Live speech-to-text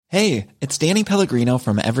Hey, it's Danny Pellegrino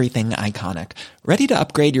from Everything Iconic. Ready to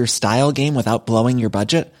upgrade your style game without blowing your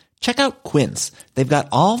budget? Check out Quince. They've got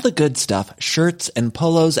all the good stuff, shirts and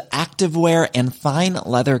polos, activewear, and fine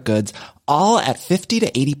leather goods, all at 50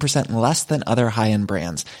 to 80% less than other high-end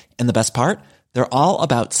brands. And the best part? They're all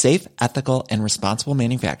about safe, ethical, and responsible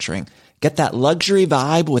manufacturing. Get that luxury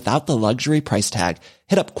vibe without the luxury price tag.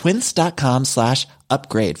 Hit up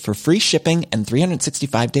quince.com/upgrade for free shipping and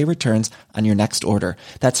 365-day returns on your next order.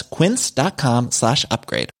 That's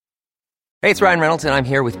quince.com/upgrade. Hey, it's Ryan Reynolds, and I'm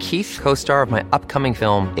here with Keith, co-star of my upcoming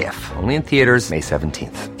film, If, only in theaters May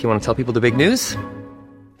 17th. Do you want to tell people the big news?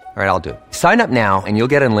 All right, I'll do it. Sign up now and you'll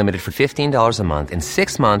get unlimited for $15 a month and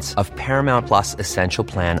 6 months of Paramount Plus Essential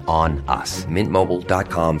Plan on us.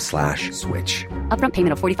 MintMobile.com/switch. Upfront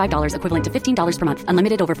payment of $45 equivalent to $15 per month.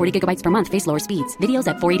 Unlimited over 40 gigabytes per month. Face lower speeds. Videos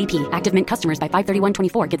at 480p. Active Mint customers by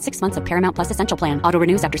 531.24 get 6 months of Paramount Plus Essential Plan. Auto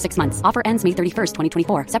renews after 6 months. Offer ends May 31st,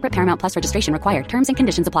 2024. Separate Paramount Plus registration required. Terms and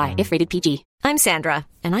conditions apply if rated PG. I'm Sandra,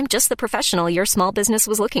 and I'm just the professional your small business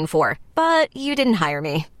was looking for. But you didn't hire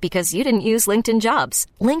me because you didn't use LinkedIn Jobs.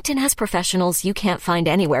 LinkedIn has professionals you can't find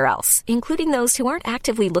anywhere else, including those who aren't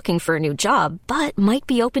actively looking for a new job, but might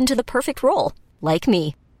be open to the perfect role, like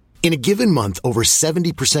me. In a given month, over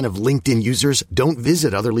 70% of LinkedIn users don't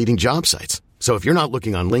visit other leading job sites. So if you're not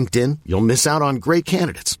looking on LinkedIn, you'll miss out on great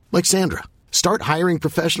candidates like Sandra. Start hiring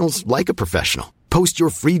professionals like a professional. Post your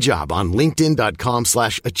free job on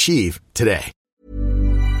linkedin.com/achieve today.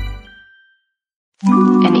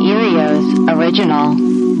 An Erios original.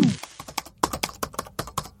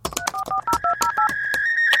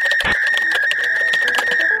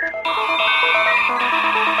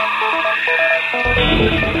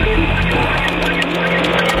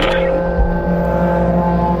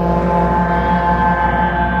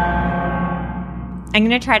 I'm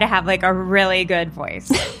going to try to have like a really good voice.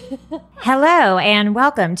 Hello and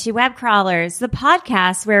welcome to Web Crawlers, the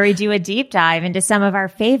podcast where we do a deep dive into some of our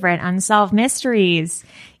favorite unsolved mysteries.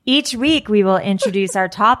 Each week we will introduce our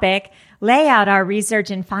topic, lay out our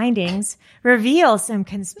research and findings, reveal some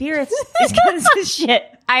conspiracy shit.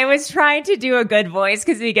 I was trying to do a good voice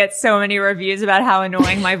because we get so many reviews about how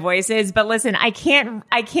annoying my voice is. But listen, I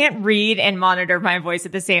can't read and monitor my voice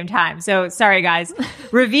at the same time. So sorry, guys.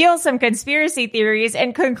 Reveal some conspiracy theories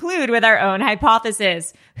and conclude with our own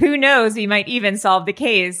hypothesis. Who knows? We might even solve the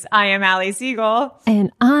case. I am Allie Siegel. And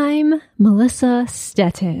I'm Melissa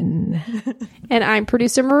Stettin. And I'm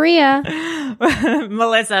producer Maria.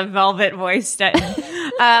 Melissa, velvet voice Stettin.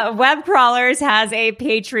 Web Crawlers has a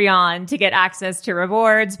Patreon to get access to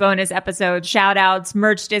rewards, bonus episodes, shout outs,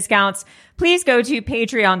 merch discounts. Please go to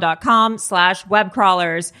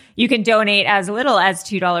patreon.com/webcrawlers. You can donate as little as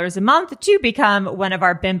 $2 a month to become one of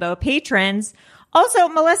our bimbo patrons. Also,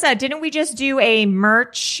 Melissa, didn't we just do a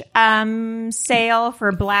merch sale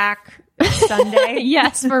for Black Sunday?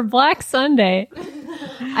 Yes, for Black Sunday.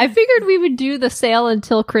 I figured we would do the sale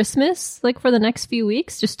until Christmas, like for the next few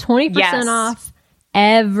weeks, just 20% off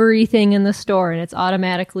everything in the store, and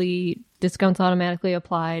discounts automatically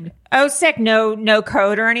applied. Oh, sick. No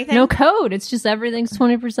code or anything? No code. It's just everything's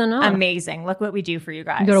 20% off. Amazing. Look what we do for you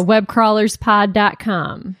guys. You go to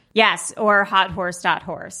webcrawlerspod.com. Yes, or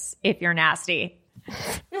hothorse.horse if you're nasty.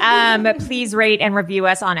 Please rate and review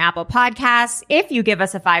us on Apple Podcasts. If you give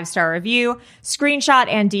us a 5-star review, screenshot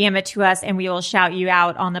and DM it to us and we will shout you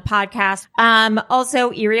out on the podcast.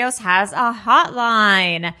 Also, Erios has a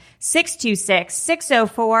hotline,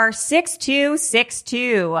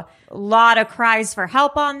 626-604-6262. A lot of cries for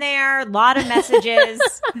help on there. A lot of messages.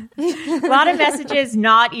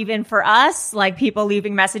 Not even for us, like people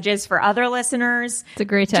leaving messages for other listeners. It's a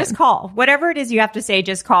great time. Just call. Whatever it is you have to say,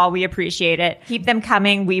 just call. We appreciate it. Keep them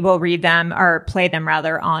coming. We will read them, or play them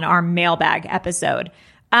rather, on our mailbag episode.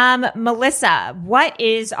 Melissa, what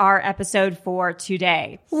is our episode for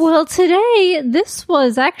today? Well, today, this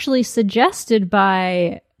was actually suggested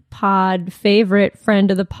by pod favorite,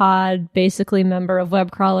 friend of the pod, basically member of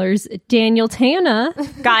Web Crawlers, Daniel Tanna.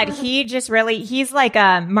 God, he's like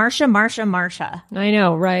a Marsha. I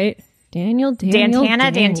know, right? Dantana.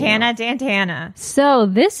 So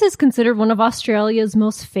this is considered one of Australia's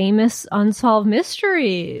most famous unsolved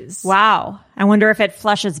mysteries. Wow. I wonder if it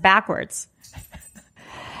flushes backwards.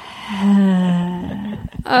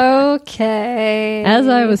 Okay. As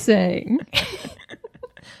I was saying.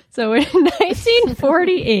 So in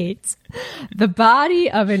 1948, the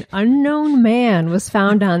body of an unknown man was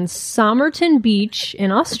found on Somerton Beach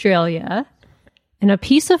in Australia, and a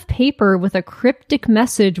piece of paper with a cryptic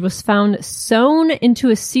message was found sewn into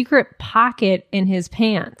a secret pocket in his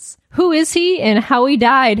pants. Who is he and how he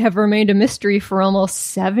died have remained a mystery for almost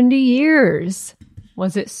 70 years.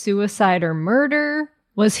 Was it suicide or murder?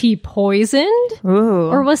 Was he poisoned? Ooh.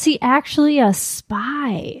 Or was he actually a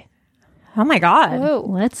spy? Oh my God. Oh.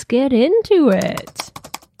 Let's get into it.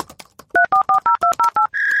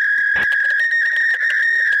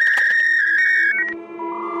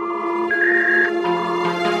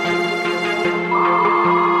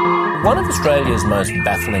 One of Australia's most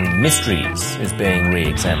baffling mysteries is being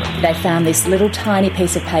re-examined. They found this little tiny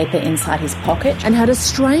piece of paper inside his pocket and had a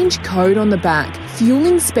strange code on the back,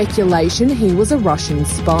 fueling speculation he was a Russian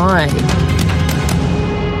spy.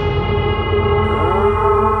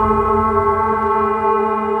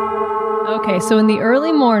 Okay, so in the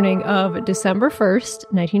early morning of December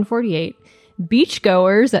 1st, 1948,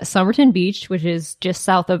 beachgoers at Somerton Beach, which is just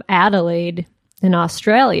south of Adelaide in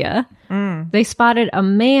Australia, they spotted a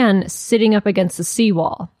man sitting up against the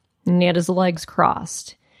seawall, and he had his legs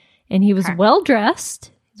crossed. And he was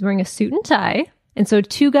well-dressed. He's wearing a suit and tie. And so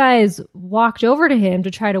two guys walked over to him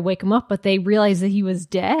to try to wake him up, but they realized that he was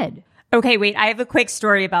dead. Okay, wait, I have a quick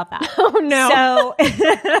story about that. Oh, no.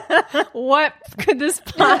 So, what could this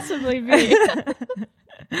possibly be?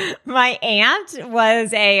 my aunt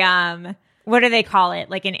was a, what do they call it?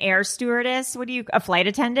 Like an air stewardess? A flight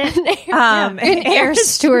attendant? An air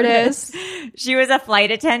stewardess. She was a flight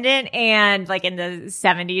attendant, and like in the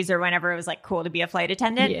 70s or whenever it was like cool to be a flight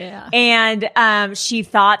attendant. Yeah. And she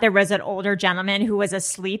thought there was an older gentleman who was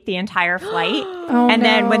asleep the entire flight.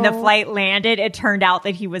 Then when the flight landed, it turned out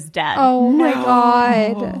that he was dead. Oh my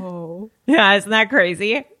God. Yeah, isn't that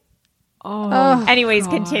crazy? Oh. Anyways,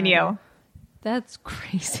 continue. That's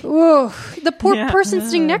crazy. Ooh, the poor person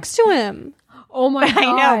sitting next to him. Oh my God.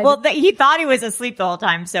 I know. Well, he thought he was asleep the whole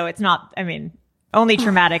time, so it's not, only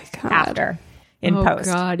traumatic after in post.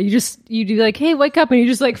 Oh God. You do like, hey, wake up, and he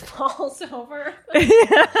just like falls over.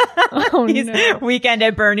 Oh He's no. Weekend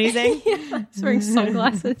at Bernie'sing. He's wearing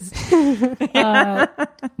sunglasses.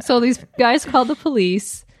 So these guys called the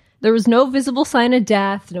police. There was no visible sign of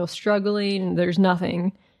death, no struggling, there's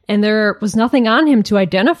nothing. And there was nothing on him to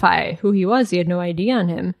identify who he was. He had no ID on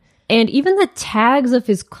him. And even the tags of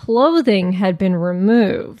his clothing had been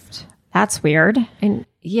removed. That's weird. And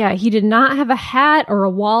yeah, he did not have a hat or a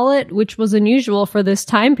wallet, which was unusual for this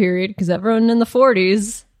time period because everyone in the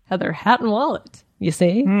 40s had their hat and wallet, you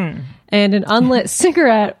see? And an unlit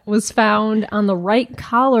cigarette was found on the right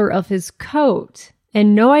collar of his coat.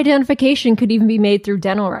 And no identification could even be made through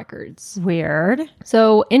dental records. Weird.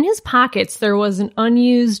 So in his pockets, there was an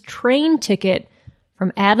unused train ticket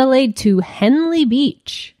from Adelaide to Henley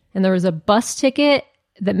Beach. And there was a bus ticket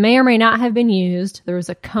that may or may not have been used. There was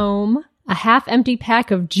a comb, a half-empty pack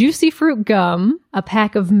of juicy fruit gum, a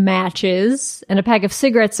pack of matches, and a pack of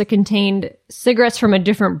cigarettes that contained cigarettes from a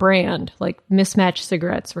different brand. Like mismatched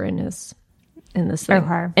cigarettes were in this thing.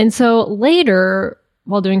 Okay. And so later,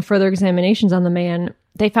 while doing further examinations on the man,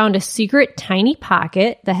 they found a secret tiny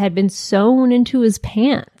pocket that had been sewn into his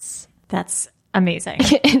pants. That's amazing.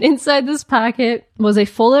 And inside this pocket was a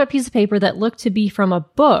folded up piece of paper that looked to be from a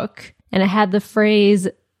book, and it had the phrase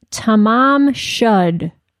Tamam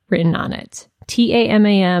Shud written on it.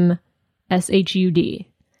 Tamamshud.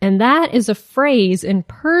 And that is a phrase in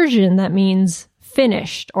Persian that means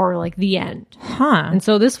finished or like the end. Huh. And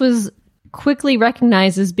so this was quickly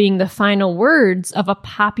recognized as being the final words of a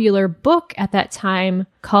popular book at that time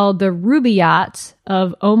called the Rubaiyat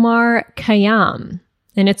of Omar Khayyam.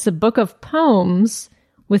 And it's a book of poems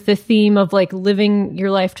with the theme of like living your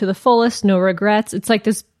life to the fullest, no regrets. It's like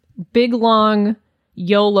this big, long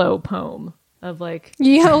YOLO poem of like...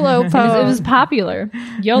 YOLO poem. It was popular.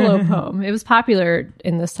 YOLO poem. It was popular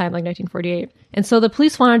in this time, like 1948. And so the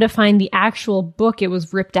police wanted to find the actual book it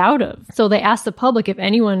was ripped out of. So they asked the public if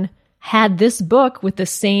anyone had this book with the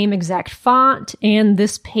same exact font and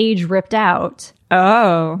this page ripped out.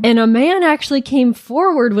 Oh. And a man actually came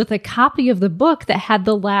forward with a copy of the book that had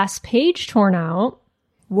the last page torn out.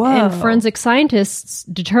 Whoa. And forensic scientists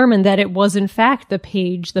determined that it was in fact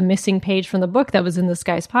the missing page from the book that was in this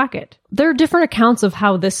guy's pocket. There are different accounts of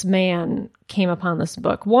how this man came upon this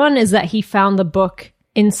book. One is that he found the book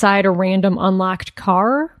inside a random unlocked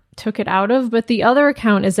car, took it out of, but the other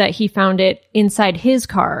account is that he found it inside his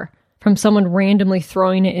car from someone randomly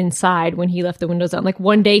throwing it inside when he left the windows down. Like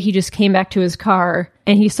one day he just came back to his car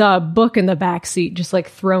and he saw a book in the back seat just like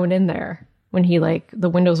thrown in there when he the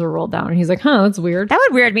windows were rolled down. And he's like, huh, that's weird. That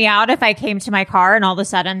would weird me out if I came to my car and all of a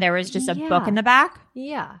sudden there was just a book in the back.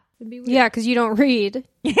 Yeah. It'd be weird. Yeah, because you don't read.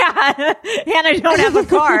 Yeah, and I don't have a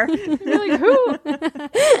car. You're like, who?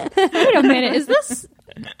 Wait a minute, is this...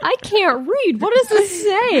 I can't read. What does this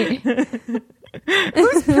say?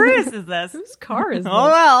 Whose Prius is this? Whose car is this? Oh,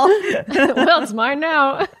 well. Well, it's mine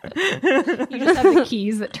now. You just have the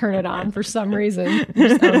keys that turn it on for some reason. You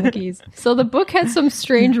just own the keys. So the book had some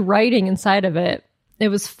strange writing inside of it. It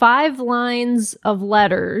was 5 lines of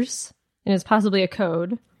letters, and it's possibly a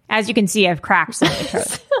code. As you can see, I've cracked some of the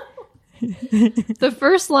code. The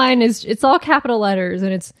first line is, it's all capital letters,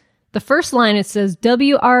 and it's, the first line, it says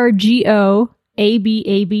WRGOABABD.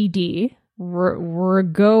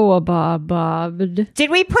 Regoabababd. Did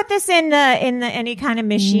we put this in the any kind of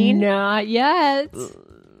machine? Not yet.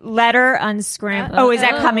 Letter unscramble. Is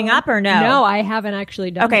that coming up or no? No, I haven't actually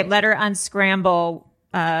done it. Okay, letter unscramble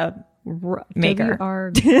maker.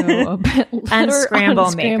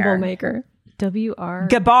 Unscramble maker. WR.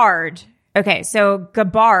 Gabard. Okay, so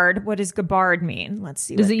Gabard. What does Gabard mean? Let's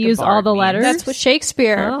see. Does it use all the letters? That's what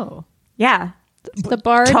Shakespeare. Oh. Yeah. The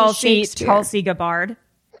bard Tulsi Shakespeare. Gabbard.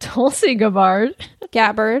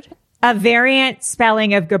 Gabbard. A variant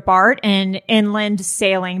spelling of Gabbard, an inland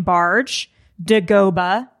sailing barge.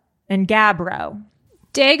 Dagoba and Gabbro.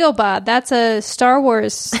 Dagobah. That's a Star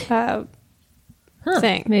Wars thing.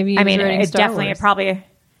 Maybe it's definitely probably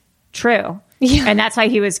true. Yeah. And that's why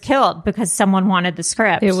he was killed, because someone wanted the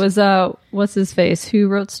script. It was, what's his face? Who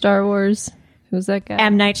wrote Star Wars? Who's that guy?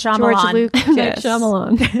 M. Night Shyamalan. George Lucas. M. Night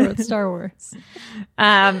Shyamalan wrote Star Wars.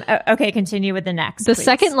 Okay, continue with the next. The please.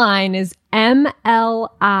 second line is MLIAOI.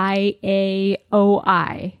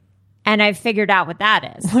 And I've figured out what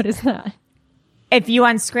that is. What is that? If you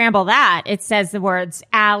unscramble that, it says the words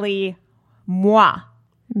Allie, moi.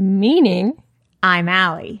 Meaning? I'm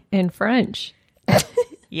Allie. In French.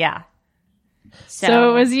 Yeah.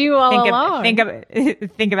 So it was you all along. Think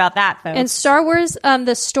about that, folks. And Star Wars,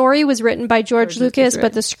 the story was written by George Lucas,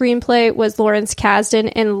 but the screenplay was Lawrence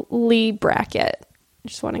Kasdan and Lee Brackett. I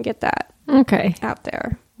just want to get that out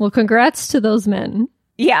there. Well, congrats to those men.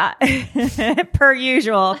 Yeah. Per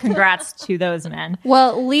usual, congrats to those men.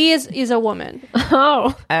 Well, Lee is a woman.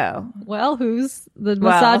 Oh. Well, who's the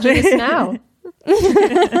misogynist now?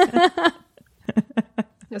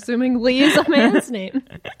 Assuming Lee is a man's name.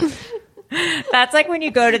 That's like when you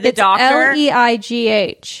go to the doctor.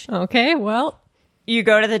 Leigh. Okay, well. You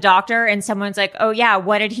go to the doctor and someone's like, oh yeah,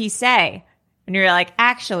 what did he say? And you're like,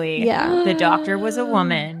 actually, the doctor was a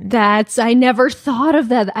woman. I never thought of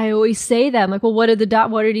that. I always say that. I'm like, well, what did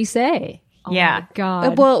he say? Oh my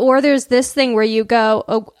God. Well, or there's this thing where you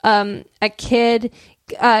go, a kid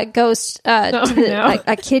goes,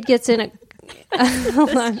 a kid gets in a,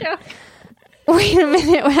 hold on. Wait a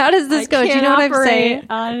minute. How does this go? Do you know what I'm saying?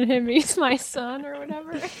 On him, he's my son, or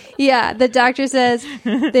whatever. Yeah, the doctor says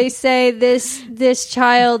they say this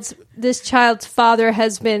child's father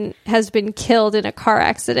has been killed in a car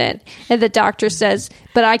accident, and the doctor says,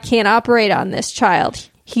 "But I can't operate on this child.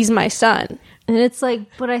 He's my son." And it's like,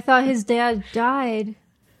 but I thought his dad died.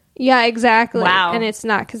 Yeah, exactly. Wow. And it's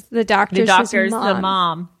not, because the doctor's the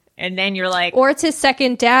mom. And then you're like... Or it's his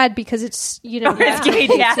second dad, because it's, it's gay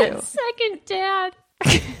dad. Second dad.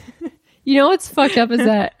 You know what's fucked up is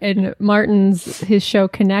that in his show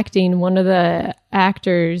Connecting, one of the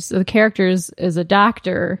characters is a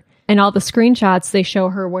doctor, and all the screenshots, they show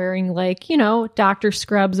her wearing doctor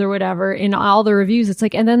scrubs or whatever. In all the reviews, it's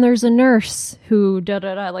like, and then there's a nurse who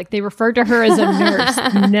like they referred to her as a nurse.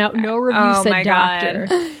 No review said doctor.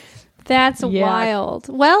 God. That's wild.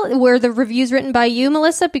 Well, were the reviews written by you,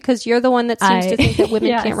 Melissa? Because you're the one that seems to think that women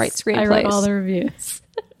can't write screenplays. I wrote all the reviews.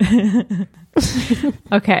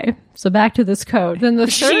 Okay, so back to this code. Then the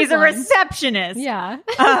third She's a receptionist. Yeah.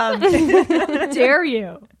 Dare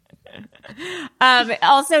you?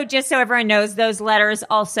 Also, just so everyone knows, those letters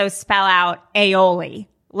also spell out aioli,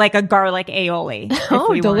 like a garlic aioli.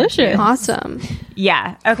 Oh, delicious. Awesome.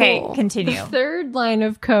 Yeah. Okay, Cool. continue. The third line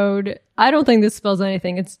of code, I don't think this spells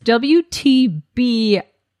anything. It's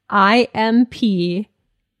WTBIMPANETP.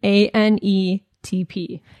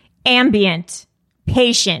 Ambient.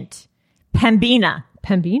 Patient. Pembina.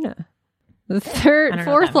 The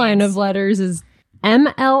fourth line of letters is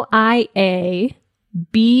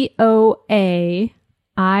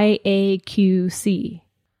MLIABOAIAQC.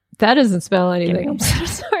 That doesn't spell anything. I'm so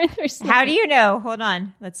sorry. How do you know? Hold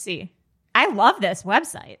on. Let's see. I love this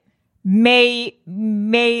website.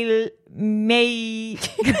 Mayolica.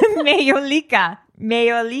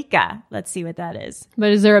 Let's see what that is.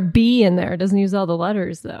 But is there a B in there? It doesn't use all the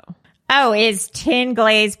letters, though. Oh, is tin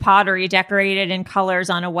glazed pottery decorated in colors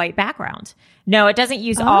on a white background? No, it doesn't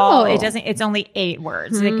use all. It doesn't. It's only 8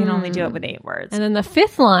 words. It can only do it with 8 words. And then the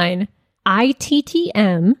fifth line,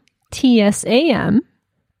 ITTM TSAM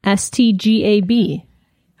STGAB.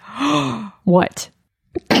 What?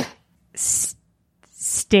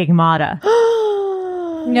 Stigmata.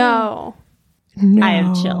 No. No. I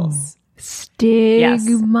have chills. Stigmata.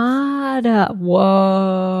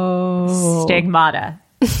 Whoa. Stigmata.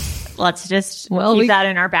 Let's just keep that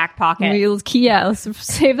in our back pocket. Let's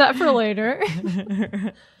save that for later.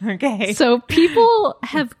 Okay. So people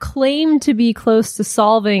have claimed to be close to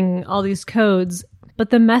solving all these codes, but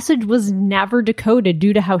the message was never decoded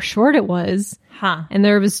due to how short it was. Huh. And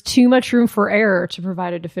there was too much room for error to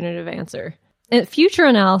provide a definitive answer. And future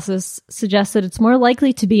analysis suggests that it's more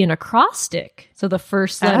likely to be an acrostic. So the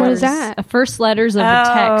first letters, what is that? First letters of a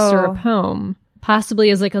text or a poem,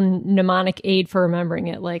 possibly as like a mnemonic aid for remembering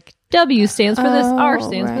it. Like W stands for this, R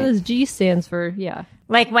stands for this, G stands for,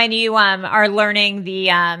 Like when you are learning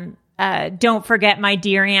the "Don't forget my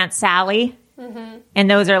dear Aunt Sally," and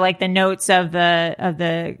those are like the notes of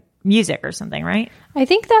the music or something, right? I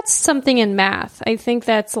think that's something in math. I think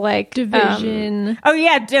that's like division. Oh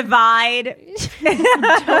yeah, divide.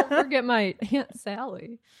 Don't forget my Aunt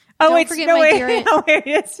Sally. Oh, Don't it's forget no my way. dear Aunt. No, it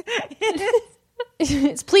is.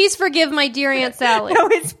 It's please forgive my dear Aunt Sally. No,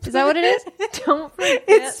 is that what it is? Don't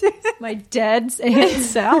forget my dead Aunt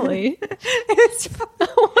Sally.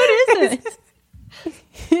 What is it?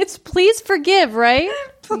 It's please forgive, right?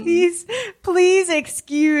 Please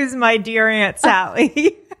excuse my dear Aunt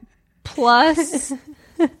Sally. Plus,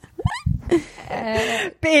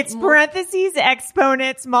 it's parentheses,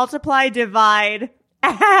 exponents, multiply, divide,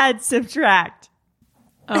 add, subtract.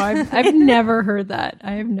 Oh, I've never heard that.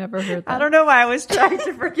 I have never heard that. I don't know why I was trying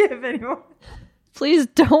to forgive anyone. Please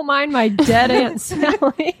don't mind my dead Aunt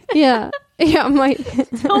Sally. Yeah, don't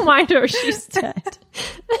mind her. She's dead.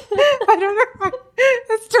 I don't know why.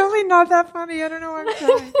 It's totally not that funny. I don't know why I'm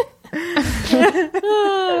trying.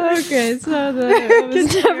 Okay, so it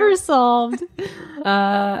was never solved.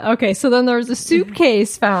 Okay, so then there was a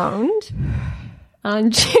suitcase found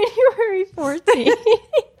on January 14th,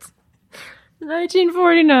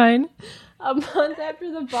 1949. A month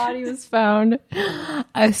after the body was found,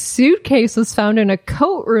 a suitcase was found in a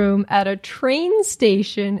coat room at a train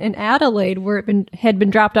station in Adelaide where it had been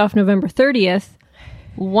dropped off November 30th,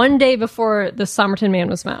 one day before the Somerton man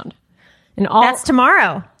was found. And That's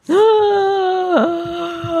tomorrow.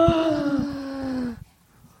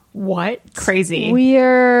 What? Crazy.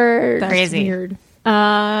 Weird. That's Crazy. weird.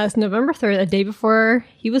 It's November 3rd, a day before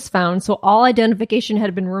he was found, so all identification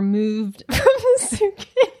had been removed from the suitcase.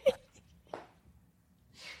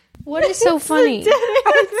 What is so funny? I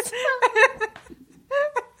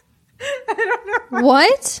don't know.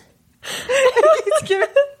 What?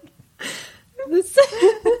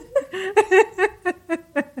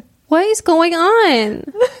 What is going on?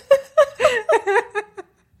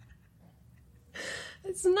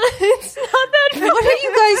 It's not that funny. What are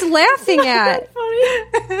you guys laughing at?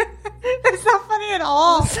 It's not funny at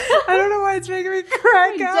all. I don't know why it's making me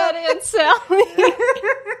crack up. Dead Aunt Sally.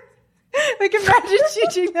 Like, imagine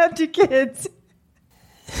teaching that to kids.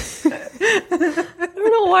 I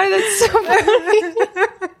don't know why that's so funny.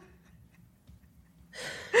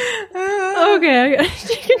 Okay, I gotta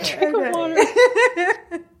take a drink of water.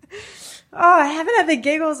 Oh, I haven't had the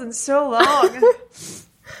giggles in so long.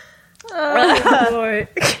 Oh, boy.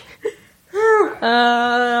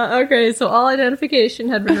 Okay, so all identification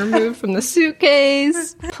had been removed from the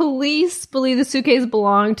suitcase. Police believe the suitcase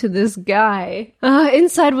belonged to this guy.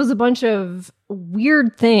 Inside was a bunch of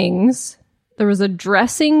weird things. There was a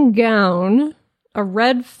dressing gown, a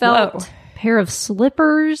red felt pair of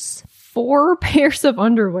slippers, 4 pairs of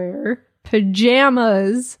underwear,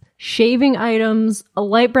 pajamas, shaving items, a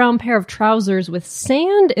light brown pair of trousers with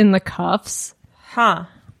sand in the cuffs,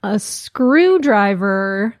 a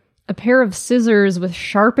screwdriver, a pair of scissors with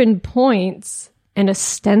sharpened points, and a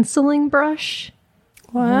stenciling brush.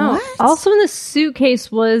 Wow. What? Also in the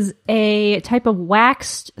suitcase was a type of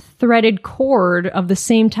waxed threaded cord of the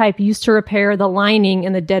same type used to repair the lining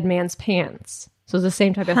in the dead man's pants. So it's the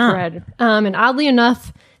same type of thread. And oddly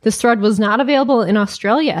enough, this thread was not available in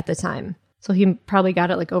Australia at the time. So he probably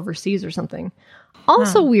got it like overseas or something.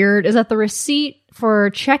 Also weird is that the receipt for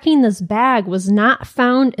checking this bag was not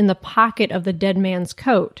found in the pocket of the dead man's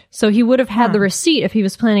coat. So he would have had the receipt if he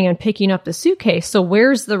was planning on picking up the suitcase. So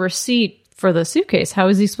where's the receipt for the suitcase? How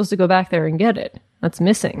is he supposed to go back there and get it? That's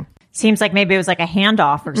missing. Seems like maybe it was like a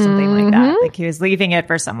handoff or something like that. Like he was leaving it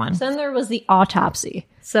for someone. Then there was the autopsy.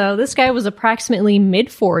 So this guy was approximately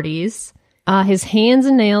mid-40s. His hands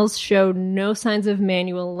and nails showed no signs of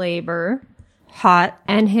manual labor. Hot.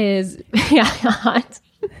 And his, hot.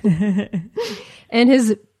 And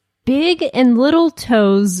his big and little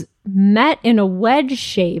toes met in a wedge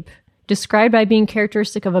shape, described by being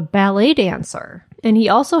characteristic of a ballet dancer. And he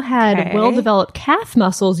also had well-developed calf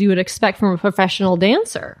muscles you would expect from a professional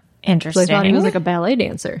dancer. Interesting. So I thought he was like a ballet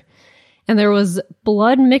dancer. And there was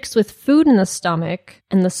blood mixed with food in the stomach,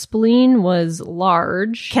 and the spleen was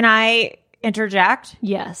large. Can I interject?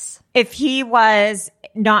 Yes. If he was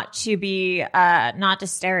not to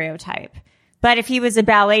stereotype, but if he was a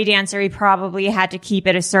ballet dancer, he probably had to keep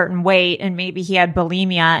it a certain weight, and maybe he had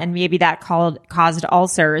bulimia, and maybe that caused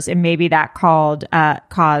ulcers, and maybe that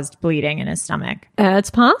caused bleeding in his stomach.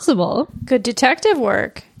 It's possible. Good detective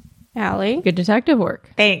work, Allie. Good detective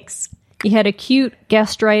work. Thanks. He had acute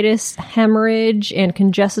gastritis, hemorrhage, and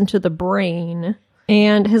congestion to the brain.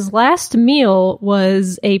 And his last meal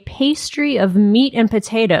was a pastry of meat and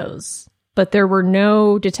potatoes. But there were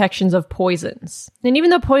no detections of poisons. And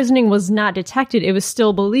even though poisoning was not detected, it was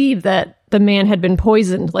still believed that the man had been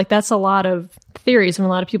poisoned. Like, that's a lot of theories, and a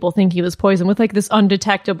lot of people think he was poisoned with, like, this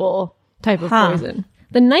undetectable type of poison.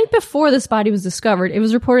 The night before this body was discovered, it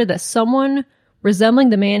was reported that someone resembling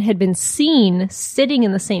the man had been seen sitting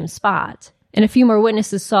in the same spot. And a few more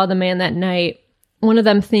witnesses saw the man that night, one of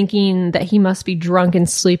them thinking that he must be drunk and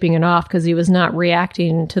sleeping it off because he was not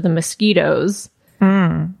reacting to the mosquitoes.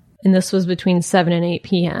 And this was between 7 and 8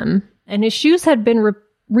 p.m. And his shoes had been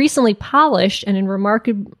recently polished and in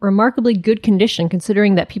remarkably good condition,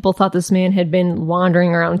 considering that people thought this man had been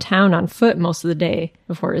wandering around town on foot most of the day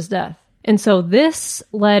before his death. And so this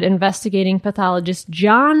led investigating pathologist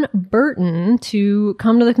John Burton to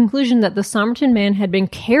come to the conclusion that the Somerton man had been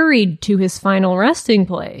carried to his final resting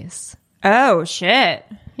place. Oh, shit.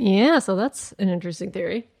 Yeah, so that's an interesting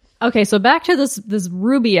theory. Okay, so back to this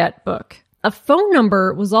Rubaiyat book. A phone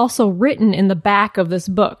number was also written in the back of this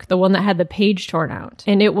book, the one that had the page torn out.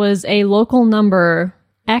 And it was a local number,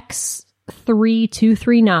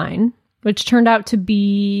 X3239, which turned out to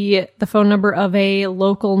be the phone number of a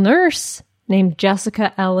local nurse named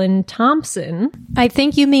Jessica Ellen Thompson. I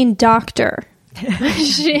think you mean doctor.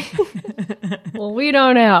 Well, we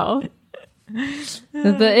don't know.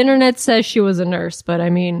 The internet says she was a nurse, but I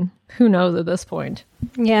mean, who knows at this point?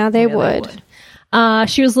 Yeah, they would.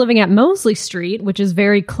 She was living at Mosley Street, which is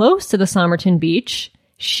very close to the Somerton Beach.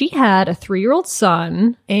 She had a 3-year-old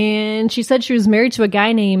son, and she said she was married to a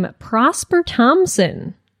guy named Prosper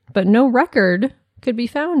Thompson, but no record could be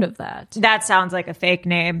found of that. That sounds like a fake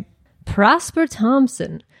name. Prosper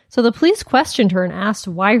Thompson. So the police questioned her and asked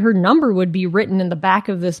why her number would be written in the back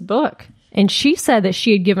of this book. And she said that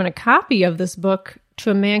she had given a copy of this book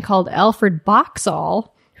to a man called Alfred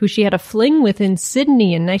Boxall, who she had a fling with in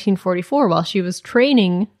Sydney in 1944 while she was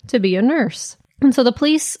training to be a nurse. And so the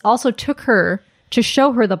police also took her to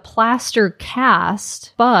show her the plaster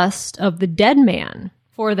cast bust of the dead man.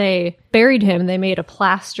 Before they buried him, they made a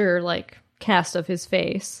plaster, cast of his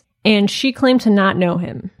face. And she claimed to not know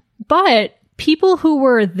him. But people who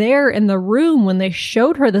were there in the room when they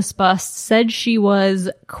showed her this bust said she was,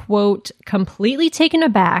 quote, completely taken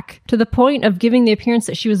aback to the point of giving the appearance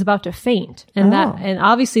that she was about to faint. And and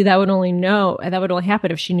obviously that would only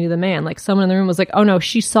happen if she knew the man. Like, someone in the room was like, oh no,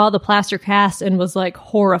 she saw the plaster cast and was like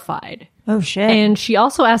horrified. Oh shit. And she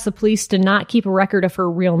also asked the police to not keep a record of her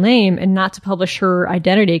real name and not to publish her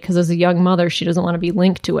identity because as a young mother, she doesn't want to be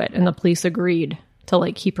linked to it. And the police agreed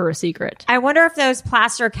to keep her a secret. I wonder if those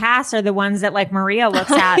plaster casts are the ones that Maria looks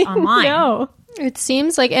at online. No. It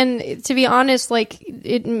seems like, and to be honest,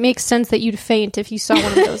 it makes sense that you'd faint if you saw one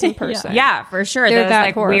of those in person. Yeah, for sure. They're those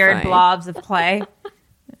that weird horrifying. blobs of clay.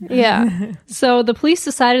 Yeah. So the police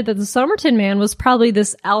decided that the Somerton man was probably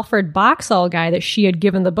this Alfred Boxall guy that she had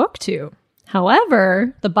given the book to.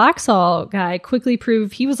 However, the Boxall guy quickly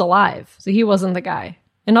proved he was alive, so he wasn't the guy.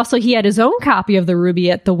 And also, he had his own copy of the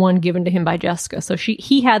Rubaiyat, the one given to him by Jessica. So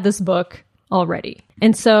he had this book already.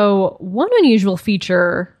 And so one unusual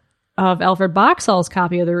feature of Alfred Boxall's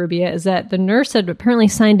copy of the Rubaiyat is that the nurse had apparently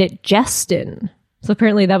signed it Jestin. So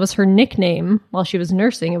apparently that was her nickname while she was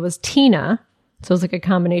nursing. It was Tina. So it was like a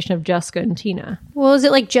combination of Jessica and Tina. Well, is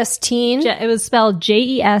it like Justine? It was spelled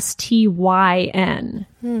Jestyn.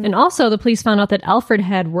 And also the police found out that Alfred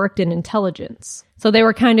had worked in intelligence. So they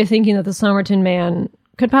were kind of thinking that the Somerton man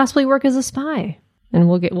could possibly work as a spy. And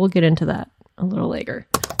we'll get into that a little later.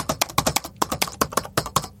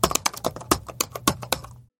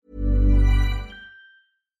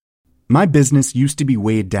 My business used to be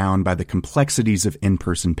weighed down by the complexities of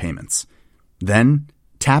in-person payments. Then,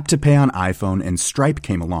 Tap to Pay on iPhone and Stripe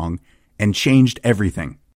came along and changed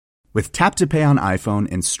everything. With Tap to Pay on iPhone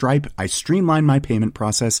and Stripe, I streamlined my payment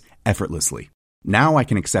process effortlessly. Now I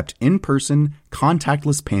can accept in-person,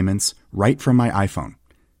 contactless payments right from my iPhone.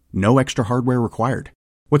 No extra hardware required.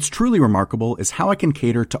 What's truly remarkable is how I can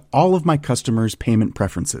cater to all of my customers' payment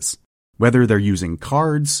preferences. Whether they're using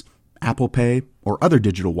cards, Apple Pay, or other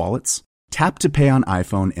digital wallets, Tap to Pay on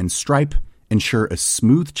iPhone and Stripe ensure a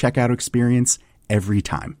smooth checkout experience every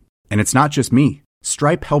time. And it's not just me.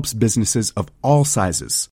 Stripe helps businesses of all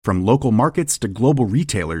sizes, from local markets to global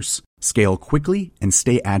retailers, scale quickly and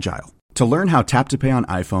stay agile. To learn how Tap to Pay on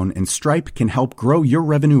iPhone and Stripe can help grow your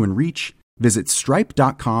revenue and reach, visit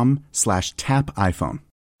stripe.com/tapiphone.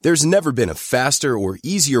 There's never been a faster or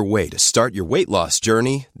easier way to start your weight loss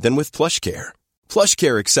journey than with PlushCare.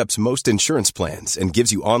 PlushCare accepts most insurance plans and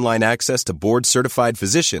gives you online access to board-certified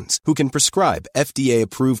physicians who can prescribe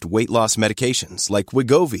FDA-approved weight loss medications like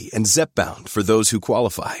Wegovy and Zepbound for those who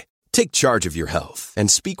qualify. Take charge of your health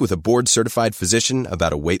and speak with a board-certified physician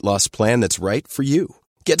about a weight loss plan that's right for you.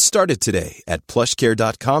 Get started today at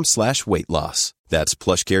plushcare.com/weight-loss. That's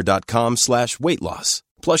plushcare.com/weight-loss.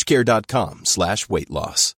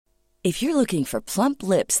 plushcare.com/weight-loss. If you're looking for plump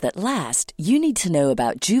lips that last, you need to know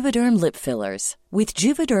about Juvederm lip fillers. With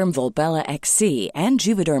Juvederm Volbella XC and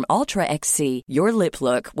Juvederm Ultra XC, your lip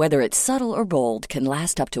look, whether it's subtle or bold, can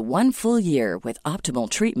last up to 1 full year with optimal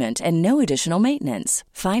treatment and no additional maintenance.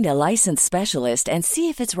 Find a licensed specialist and see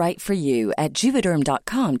if it's right for you at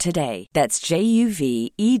Juvederm.com today. That's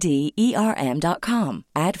JUVEDERM.com.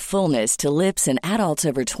 Add fullness to lips in adults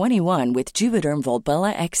over 21 with Juvederm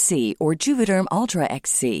Volbella XC or Juvederm Ultra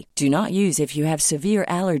XC. Do not use if you have severe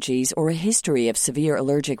allergies or a history of severe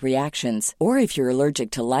allergic reactions, or if you're allergic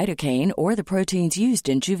to lidocaine or the proteins used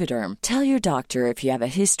in Juvederm. Tell your doctor if you have a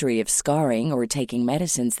history of scarring or taking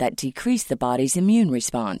medicines that decrease the body's immune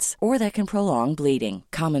response or that can prolong bleeding.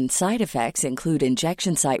 Common side effects include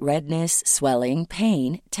injection site redness, swelling,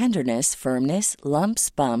 pain, tenderness, firmness, lumps,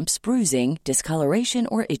 bumps, bruising, discoloration,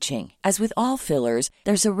 or itching. As with all fillers,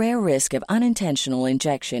 there's a rare risk of unintentional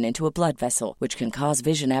injection into a blood vessel, which can cause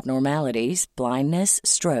vision abnormalities, blindness,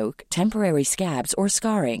 stroke, temporary scabs, or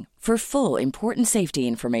scarring. For full, important safety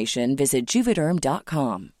information, visit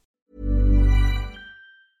Juvederm.com.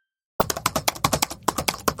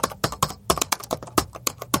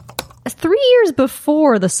 Three years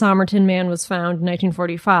before the Somerton man was found in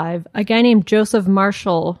 1945, a guy named Joseph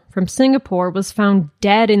Marshall from Singapore was found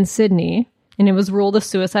dead in Sydney, and it was ruled a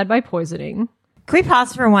suicide by poisoning. Can we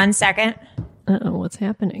pause for 1 second? Uh-oh, what's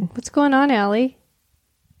happening? What's going on, Allie?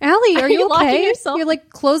 Allie, are you locking okay? yourself? You're like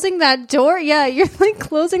closing that door. Yeah, you're like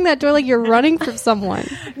closing that door like you're running from someone.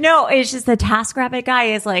 No, it's just the TaskRabbit guy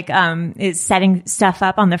is like is setting stuff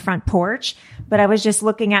up on the front porch. But I was just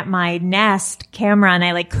looking at my Nest camera and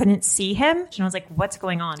I like couldn't see him. And I was like, what's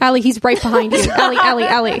going on? Allie, he's right behind you.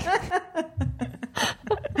 Allie.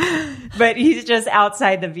 But he's just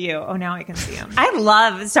outside the view. Oh, now I can see him.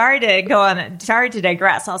 Sorry to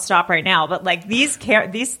digress. I'll stop right now. But like this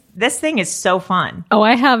thing is so fun. Oh,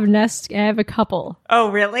 I have a couple. Oh,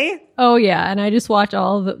 really? Oh, yeah. And I just watch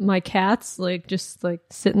all of my cats just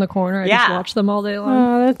sit in the corner. I just watch them all day long.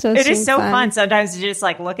 Oh, that does It is so fun. fun sometimes to just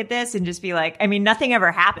like look at this and just be like, I mean, nothing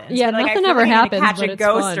ever happens. Yeah, but, like, nothing I feel ever like happens, catch but a it's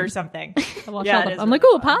ghost fun. or something. I watch Yeah, all it is I'm like,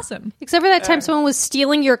 really oh, a possum. Except for that time someone was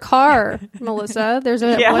stealing your car, Melissa. There's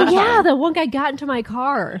a Yeah. one time. Yeah, that one guy got into my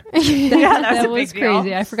car. Yeah, that's that a was big deal.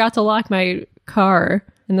 crazy. I forgot to lock my car,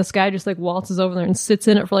 and this guy just like waltzes over there and sits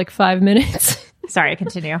in it for like 5 minutes. Sorry,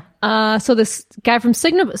 continue. So this guy from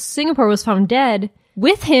Singapore was found dead.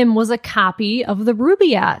 With him was a copy of the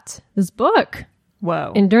Rubaiyat, this book.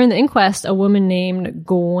 Whoa. And during the inquest, a woman named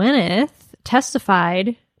Gwyneth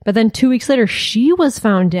testified, but then 2 weeks later, she was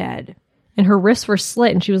found dead. And her wrists were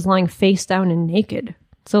slit, and she was lying face down and naked.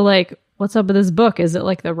 So, like, what's up with this book? Is it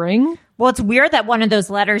like The Ring? Well, it's weird that one of those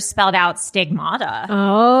letters spelled out stigmata.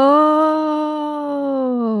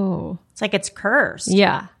 Oh. It's like it's cursed.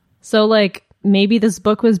 Yeah. So, like, maybe this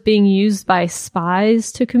book was being used by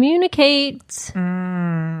spies to communicate.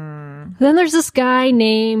 Then there's this guy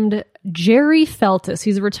named Jerry Feltus.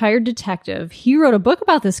 He's a retired detective. He wrote a book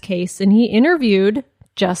about this case, and he interviewed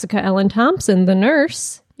Jessica Ellen Thompson, the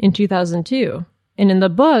nurse, in 2002. And in the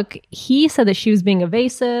book, he said that she was being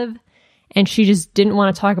evasive, and she just didn't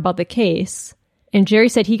want to talk about the case. And Jerry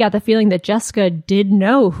said he got the feeling that Jessica did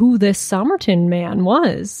know who this Somerton man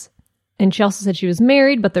was. And she also said she was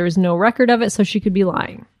married, but there was no record of it, so she could be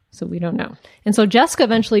lying. So we don't know. And so Jessica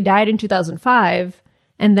eventually died in 2005.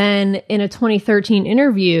 And then in a 2013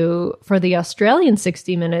 interview for the Australian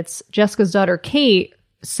 60 Minutes, Jessica's daughter, Kate,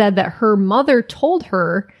 said that her mother told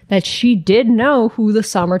her that she did know who the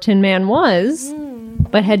Somerton man was,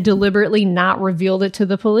 but had deliberately not revealed it to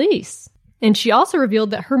the police. And she also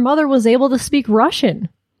revealed that her mother was able to speak Russian.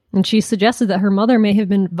 And she suggested that her mother may have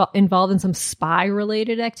been involved in some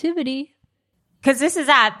spy-related activity. Because this is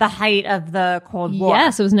at the height of the Cold War.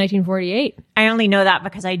 Yes, it was 1948. I only know that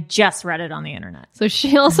because I just read it on the internet. So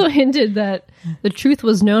she also hinted that the truth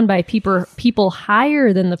was known by people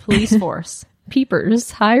higher than the police force.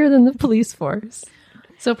 Peepers higher than the police force.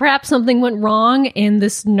 So perhaps something went wrong and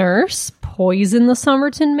this nurse poisoned the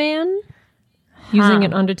Somerton man using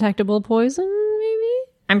an undetectable poison, maybe?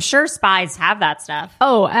 I'm sure spies have that stuff.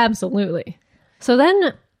 Oh, absolutely. So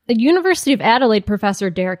then the University of Adelaide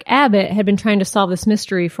professor Derek Abbott had been trying to solve this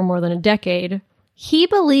mystery for more than a decade. He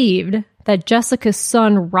believed that Jessica's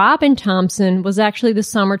son, Robin Thompson, was actually the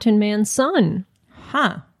Somerton man's son.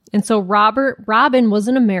 Huh. And so Robin was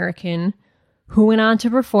an American who went on to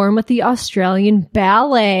perform with the Australian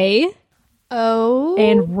Ballet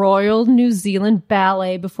and Royal New Zealand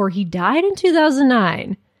Ballet before he died in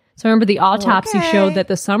 2009. So remember, the autopsy showed that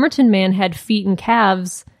the Somerton man had feet and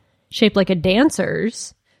calves shaped like a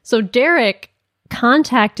dancer's. So Derek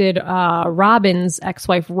contacted Robin's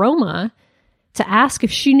ex-wife, Roma, to ask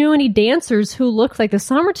if she knew any dancers who looked like the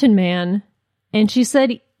Somerton man. And she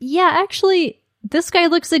said, yeah, actually, this guy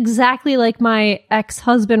looks exactly like my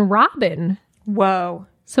ex-husband, Robin. Whoa.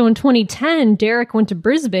 So in 2010, Derek went to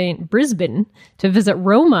Brisbane to visit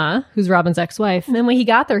Roma, who's Robin's ex-wife. And then when he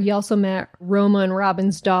got there, he also met Roma and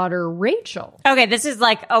Robin's daughter, Rachel. Okay, this is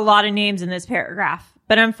like a lot of names in this paragraph,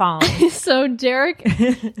 but I'm following. So Derek's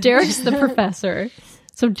the professor.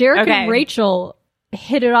 So Derek and Rachel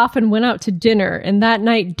hit it off and went out to dinner. And that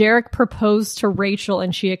night, Derek proposed to Rachel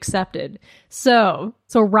and she accepted. So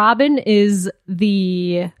Robin is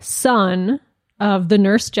the son of the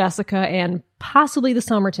nurse Jessica and possibly the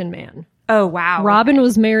Somerton man. Oh, wow. Robin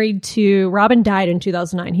died in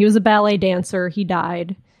 2009. He was a ballet dancer. He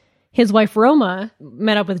died. His wife Roma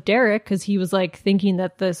met up with Derek because he was like thinking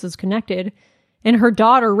that this is connected. And her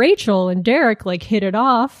daughter Rachel and Derek like hit it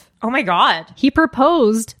off. Oh my God. He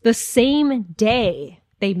proposed the same day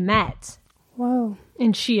they met. Whoa.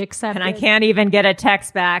 And she accepted. And I can't even get a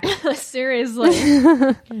text back. Seriously.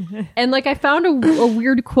 And like I found a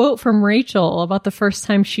weird quote from Rachel about the first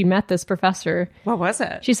time she met this professor. What was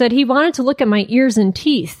it? She said, he wanted to look at my ears and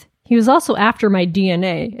teeth. He was also after my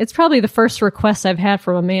DNA. It's probably the first request I've had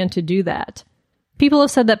from a man to do that. People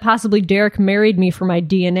have said that possibly Derek married me for my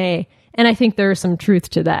DNA. And I think there is some truth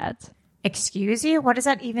to that. Excuse you? What does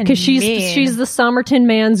that even mean? Because she's the Somerton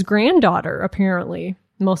man's granddaughter, apparently.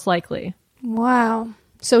 Most likely. Wow.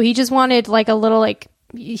 So he just wanted like a little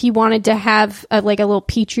he wanted to have a little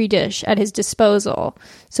petri dish at his disposal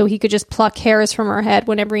so he could just pluck hairs from her head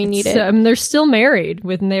whenever he needed. They're still married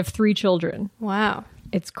and they have 3 children. Wow.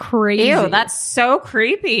 It's crazy. Ew, that's so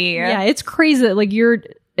creepy. Yeah, it's crazy that like you're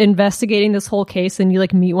investigating this whole case and you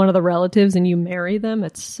like meet one of the relatives and you marry them.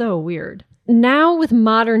 It's so weird. Now with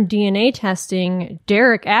modern DNA testing,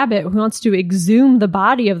 Derek Abbott wants to exhume the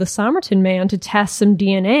body of the Somerton man to test some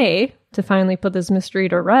DNA to finally put this mystery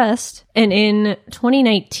to rest. And in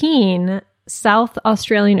 2019, South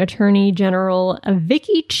Australian Attorney General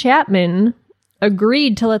Vicky Chapman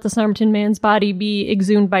agreed to let the Somerton man's body be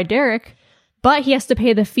exhumed by Derek, but he has to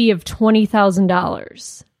pay the fee of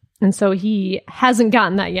 $20,000. And so he hasn't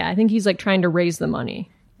gotten that yet. I think he's like trying to raise the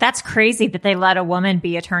money. That's crazy that they let a woman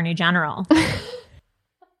be attorney general.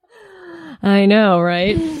 I know,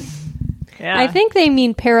 right? Yeah. I think they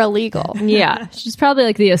mean paralegal. Yeah. She's probably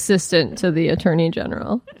like the assistant to the attorney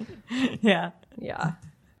general. Yeah. Yeah.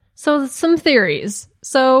 So some theories.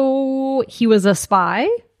 So he was a spy,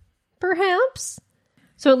 perhaps?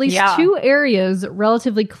 So at least 2 areas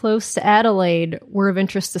relatively close to Adelaide were of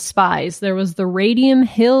interest to spies. There was the Radium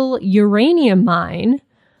Hill uranium mine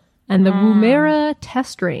and the Woomera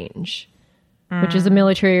test range, which is a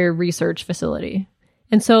military research facility.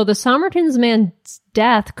 And so the Somerton man's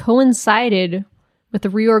death coincided with the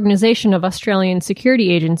reorganization of Australian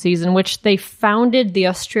security agencies in which they founded the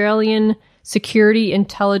Australian Security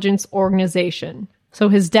Intelligence Organization. So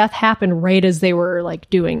his death happened right as they were like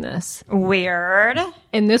doing this. Weird.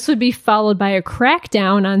 And this would be followed by a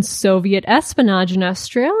crackdown on Soviet espionage in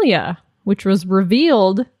Australia, which was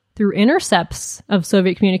revealed through intercepts of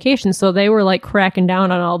Soviet communications. So they were like cracking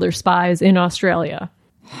down on all their spies in Australia.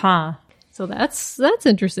 Huh. So that's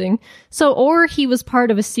interesting. So, or he was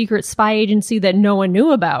part of a secret spy agency that no one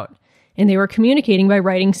knew about, and they were communicating by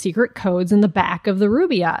writing secret codes in the back of the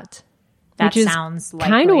Rubaiyat. That sounds likely.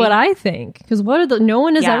 Kind of what I think. Because no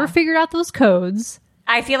one has ever figured out those codes.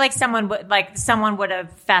 I feel like someone would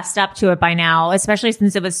have fessed up to it by now, especially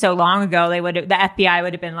since it was so long ago. The FBI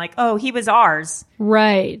would have been like, "Oh, he was ours."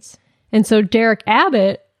 Right. And so Derek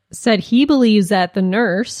Abbott said he believes that the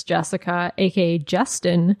nurse, Jessica, aka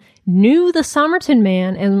Justin, knew the Somerton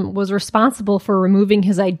man and was responsible for removing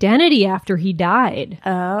his identity after he died.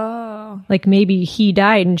 Oh. Like maybe he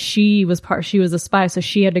died and she was a spy, so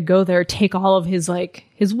she had to go there, take all of his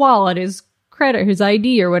his wallet, his credit, his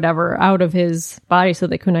ID or whatever out of his body so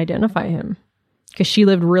they couldn't identify him. because she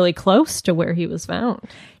lived really close to where he was found.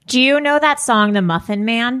 Do you know that song, The Muffin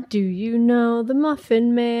Man? Do you know the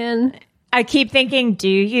Muffin Man? I keep thinking, do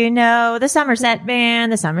you know the Somerset Man,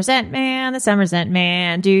 the Somerset Man, the Somerset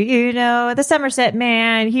Man? Do you know the Somerset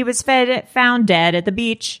Man? He was found dead at the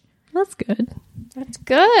beach. That's good. That's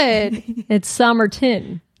good. It's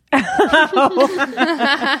Somerton. It's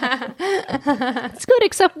good,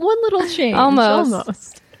 except one little change.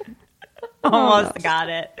 Almost Got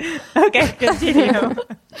it. Okay, continue.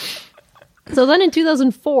 So then in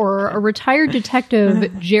 2004, a retired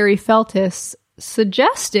detective, Jerry Feltis,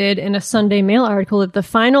 suggested in a Sunday Mail article that the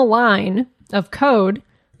final line of code,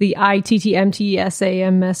 the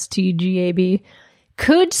ITTMTSAMSTGAB,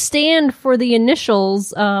 could stand for the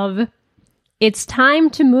initials of "It's time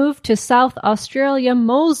to move to South Australia,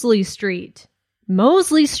 Mosley Street."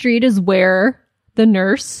 Mosley Street is where the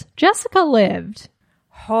nurse Jessica lived.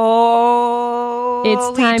 Holy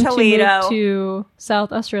It's time Toledo. to move to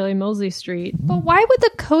South Australia, Mosley Street. But why would the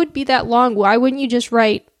code be that long? Why wouldn't you just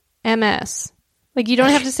write MS? Like, you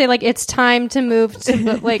don't have to say, like, it's time to move to,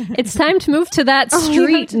 but, like... It's time to move to that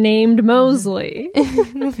street named Mosley.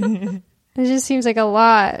 It just seems like a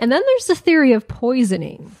lot. And then there's the theory of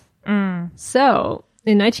poisoning. So,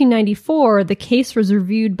 in 1994, the case was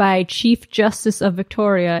reviewed by Chief Justice of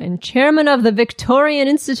Victoria and Chairman of the Victorian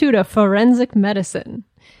Institute of Forensic Medicine.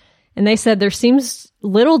 And they said there seems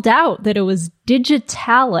little doubt that it was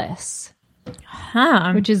digitalis,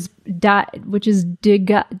 which is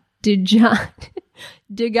digoxin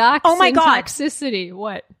Oh my God. toxicity.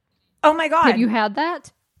 What? Oh my God. Have you had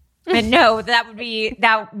that? No,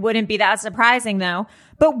 that wouldn't be that surprising though.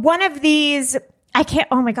 But one of these,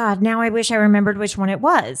 oh my God, now I wish I remembered which one it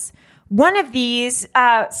was. One of these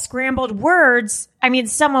scrambled words, I mean,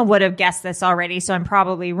 someone would have guessed this already, so I'm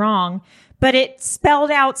probably wrong, but it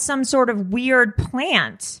spelled out some sort of weird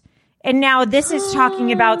plant. And now this is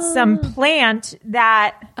talking about some plant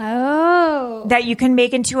that you can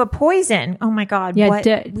make into a poison. Oh my God. Yeah, what?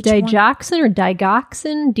 digoxin or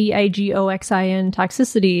digoxin, DIGOXIN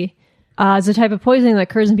toxicity is a type of poisoning that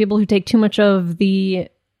occurs in people who take too much of the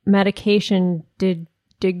medication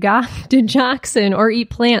digoxin or eat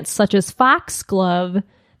plants such as foxglove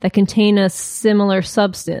that contain a similar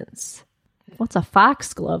substance. What's a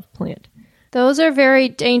foxglove plant? Those are very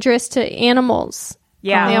dangerous to animals.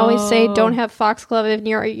 Yeah. They always say don't have foxglove in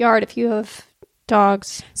your yard if you have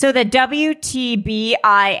dogs. So the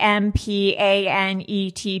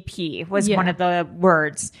WTBIMPANETP was one of the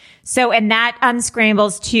words. So, and that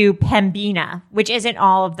unscrambles to Pembina, which isn't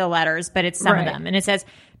all of the letters, but it's some of them. And it says,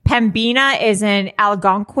 Pembina is an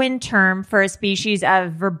Algonquin term for a species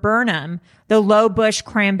of viburnum, the low bush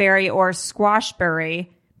cranberry or squashberry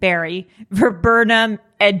berry, Viburnum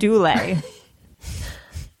edule.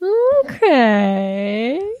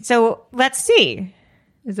 Okay. So let's see.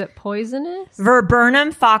 Is it poisonous?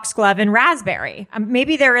 Viburnum, foxglove, and raspberry.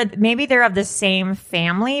 Maybe they're of the same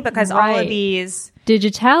family because all of these.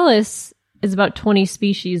 Digitalis is about 20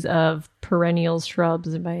 species of perennials,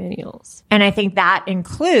 shrubs, and biennials. And I think that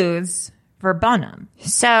includes viburnum.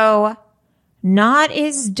 So not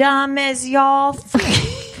as dumb as y'all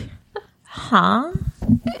think. Huh?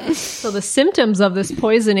 So the symptoms of this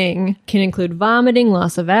poisoning can include vomiting,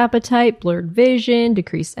 loss of appetite, blurred vision,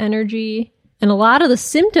 decreased energy. And a lot of the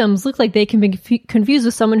symptoms look like they can be confused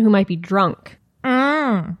with someone who might be drunk.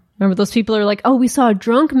 Remember those people are like, oh, we saw a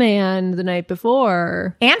drunk man the night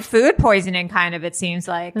before. And food poisoning, kind of, it seems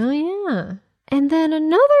like. Oh, yeah. And then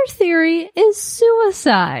another theory is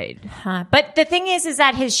suicide. But the thing is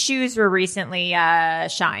that his shoes were recently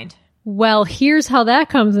shined. Well, here's how that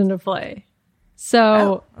comes into play.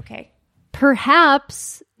 So, okay.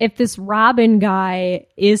 Perhaps if this Robin guy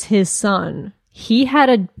is his son, he had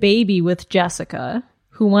a baby with Jessica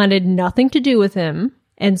who wanted nothing to do with him.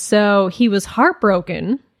 And so he was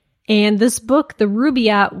heartbroken. And this book, The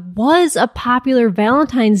Rubaiyat, was a popular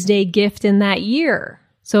Valentine's Day gift in that year.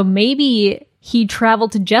 So maybe he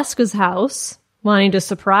traveled to Jessica's house, wanting to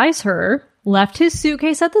surprise her, left his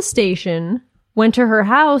suitcase at the station, went to her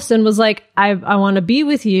house and was like, I want to be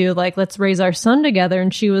with you. Like, let's raise our son together.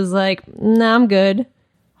 And she was like, nah, I'm good.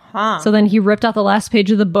 So then he ripped out the last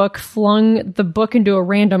page of the book, flung the book into a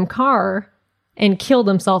random car, and killed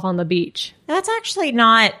himself on the beach. That's actually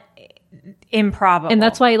not improbable. And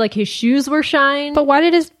that's why, like, his shoes were shined. But why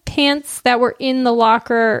did his pants that were in the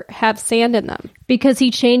locker have sand in them? Because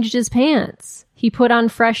he changed his pants. He put on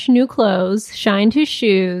fresh new clothes, shined his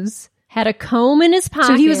shoes, had a comb in his pocket.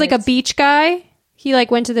 So he was like a beach guy? He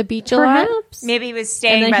like went to the beach a lot? Maybe he was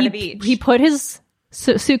staying by the beach. He put his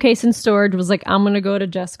suitcase in storage, was like, I'm going to go to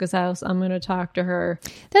Jessica's house. I'm going to talk to her.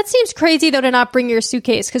 That seems crazy, though, to not bring your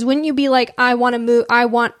suitcase. Because wouldn't you be like, I want to move, I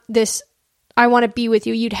want to be with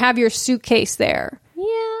you. You'd have your suitcase there.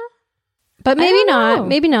 Yeah. But maybe not.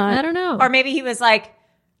 Maybe not. I don't know. Or maybe he was like,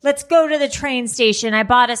 let's go to the train station. I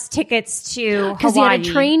bought us tickets to Hawaii. Because he had a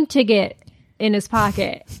train ticket in his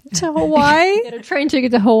pocket. To Hawaii? He had a train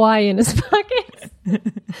ticket to Hawaii in his pocket.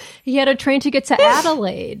 He had a train ticket to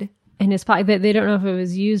Adelaide in his pocket. They don't know if it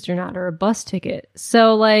was used or not, or a bus ticket.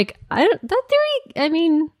 So, like, I don't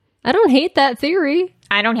hate that theory.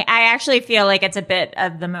 I actually feel like it's a bit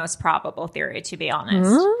of the most probable theory, to be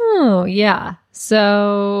honest. Oh, yeah.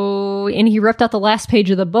 So, and he ripped out the last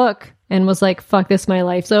page of the book and was like, fuck this, my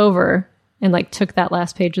life's over. And like took that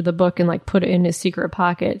last page of the book and like put it in his secret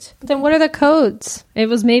pocket. But then what are the codes? It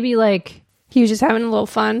was maybe like he was just having a little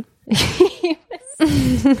fun.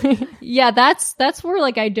 Yeah, that's where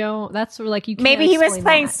like that's where like you can't maybe he was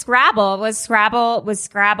playing that. Scrabble. Was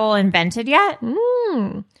Scrabble invented yet?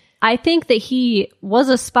 I think that he was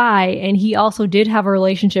a spy and he also did have a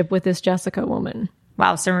relationship with this Jessica woman.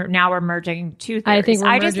 Wow, so now we're merging two theories.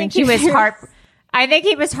 I think he was I think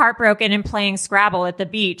he was heartbroken and playing Scrabble at the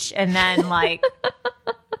beach, and then like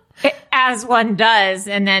as one does,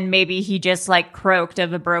 and then maybe he just like croaked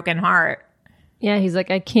of a broken heart. Yeah, he's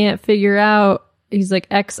like, I can't figure out. He's like,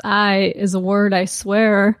 XI is a word, I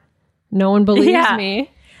swear. No one believes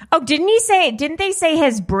me. Oh, didn't they say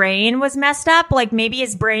his brain was messed up? Like maybe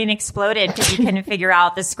his brain exploded because he couldn't figure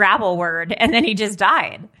out the Scrabble word, and then he just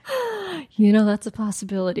died. You know, that's a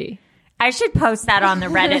possibility. I should post that on the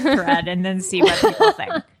Reddit thread and then see what people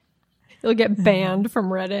think. He'll get banned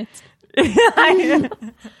from Reddit.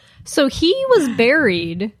 So he was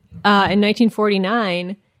buried in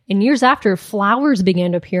 1949, and years after, flowers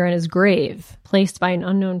began to appear on his grave, placed by an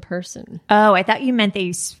unknown person. Oh, I thought you meant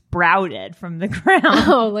they sprouted from the ground.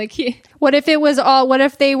 Oh, like what if they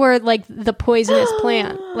were like the poisonous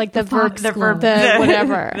plant, like the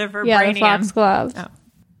whatever, the foxglove. Oh.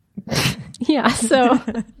 Yeah, so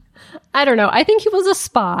I don't know. I think he was a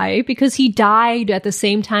spy because he died at the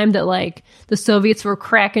same time that like the Soviets were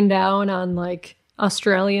cracking down on like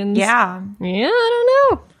Australians. Yeah, I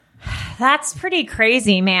don't know. That's pretty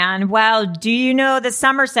crazy, man. Well, do you know the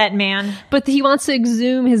Somerset man? But he wants to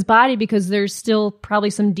exhume his body because there's still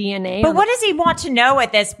probably some DNA. But what does he want to know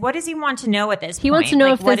at this? What does he want to know at this point? He wants to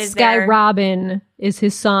know if this guy Robin is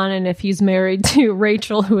his son and if he's married to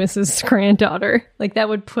Rachel, who is his granddaughter. Like that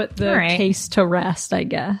would put the case to rest, I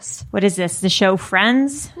guess. What is this? The show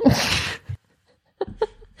Friends?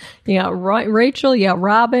 You got Rachel, you got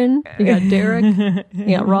Robin, you got Derek,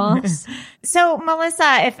 you got Ross. So,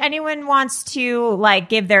 Melissa, if anyone wants to like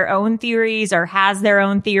give their own theories or has their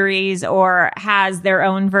own theories or has their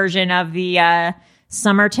own version of the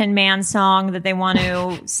Somerton Man song that they want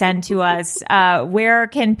to send to us, where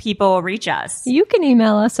can people reach us? You can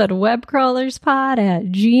email us at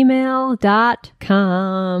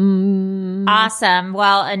webcrawlerspod@gmail.com. Awesome.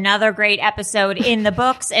 Well, another great episode in the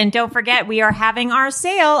books. And don't forget, we are having our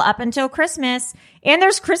sale up until Christmas. And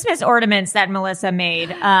there's Christmas ornaments that Melissa made.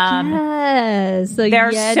 Yes.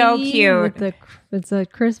 They're so cute. It's a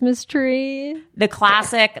Christmas tree. The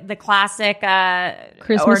classic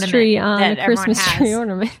Christmas tree on a Christmas tree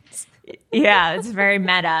ornament. Yeah, it's very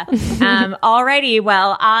meta. Alrighty,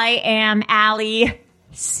 well, I am Allie,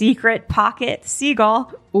 Secret Pocket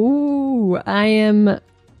Seagull. Ooh, I am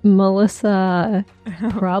Melissa.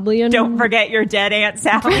 Probably Don't forget your dead Aunt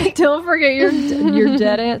Sally. Don't forget your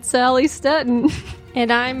dead Aunt Sally Stetton.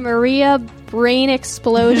 And I'm Maria Brain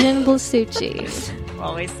Explosion Blasucci.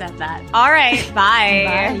 Always said that. All right, bye.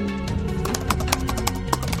 Bye.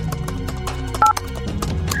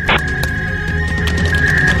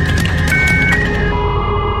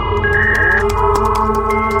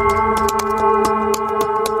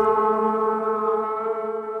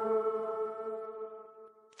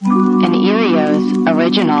 An Erios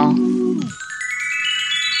original.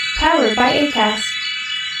 Powered by Acast.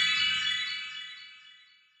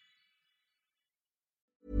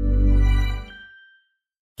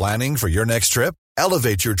 Planning for your next trip?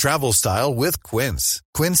 Elevate your travel style with Quince.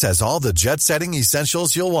 Quince has all the jet-setting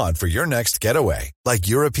essentials you'll want for your next getaway, like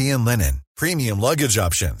European linen, premium luggage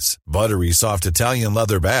options, buttery soft Italian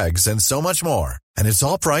leather bags, and so much more. And it's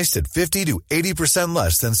all priced at 50 to 80%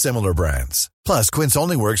 less than similar brands. Plus, Quince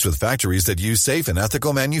only works with factories that use safe and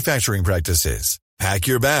ethical manufacturing practices. Pack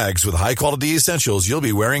your bags with high-quality essentials you'll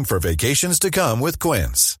be wearing for vacations to come with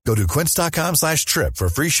Quince. Go to quince.com/trip for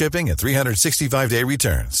free shipping and 365-day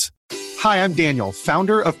returns. Hi, I'm Daniel,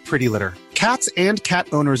 founder of Pretty Litter. Cats and cat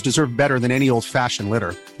owners deserve better than any old-fashioned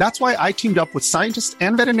litter. That's why I teamed up with scientists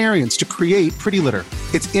and veterinarians to create Pretty Litter.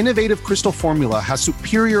 Its innovative crystal formula has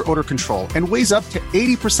superior odor control and weighs up to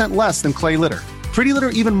 80% less than clay litter. Pretty Litter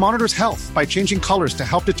even monitors health by changing colors to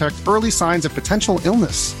help detect early signs of potential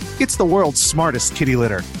illness. It's the world's smartest kitty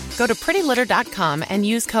litter. Go to prettylitter.com and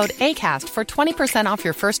use code ACAST for 20% off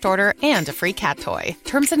your first order and a free cat toy.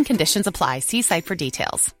 Terms and conditions apply. See site for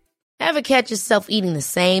details. Ever catch yourself eating the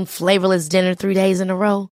same flavorless dinner 3 days in a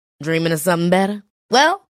row? Dreaming of something better?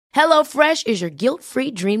 Well, HelloFresh is your guilt-free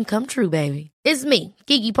dream come true, baby. It's me,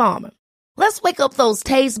 Keke Palmer. Let's wake up those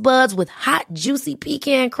taste buds with hot, juicy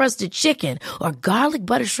pecan-crusted chicken or garlic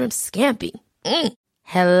butter shrimp scampi.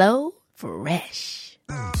 HelloFresh.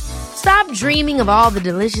 Stop dreaming of all the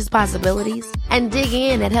delicious possibilities and dig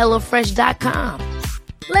in at HelloFresh.com.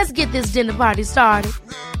 Let's get this dinner party started.